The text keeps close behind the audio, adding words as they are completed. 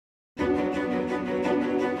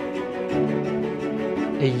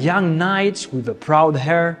A young knight with a proud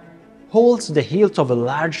air holds the hilt of a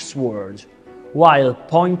large sword, while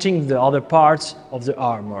pointing the other parts of the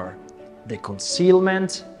armor, the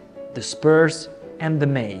concealment, the spurs and the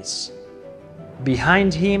mace.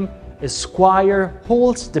 Behind him, a squire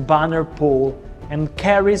holds the banner pole and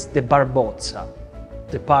carries the barbozza,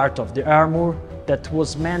 the part of the armor that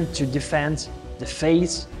was meant to defend the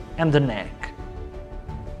face and the neck.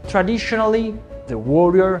 Traditionally, the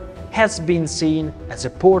warrior has been seen as a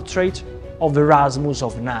portrait of Erasmus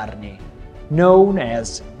of Narni, known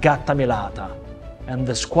as Gattamelata, and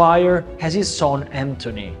the squire has his son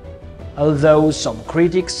Anthony, although some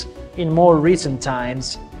critics in more recent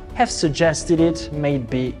times have suggested it may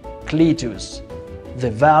be Cletus, the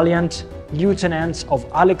valiant lieutenant of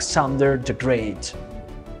Alexander the Great,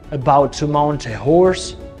 about to mount a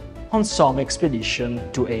horse on some expedition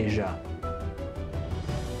to Asia.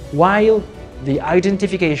 While the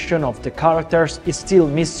identification of the characters is still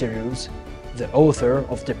mysterious, the author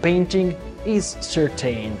of the painting is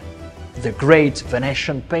certain: the great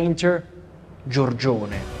Venetian painter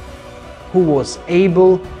Giorgione, who was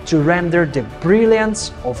able to render the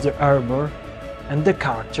brilliance of the armor and the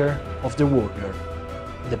character of the warrior.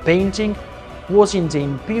 The painting was in the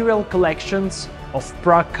imperial collections of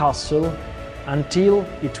Prague Castle until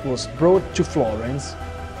it was brought to Florence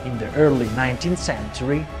in the early 19th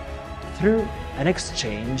century through an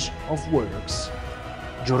exchange of works.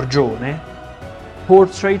 Giorgione,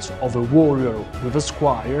 Portrait of a Warrior with a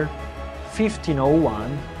Squire,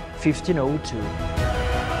 1501-1502.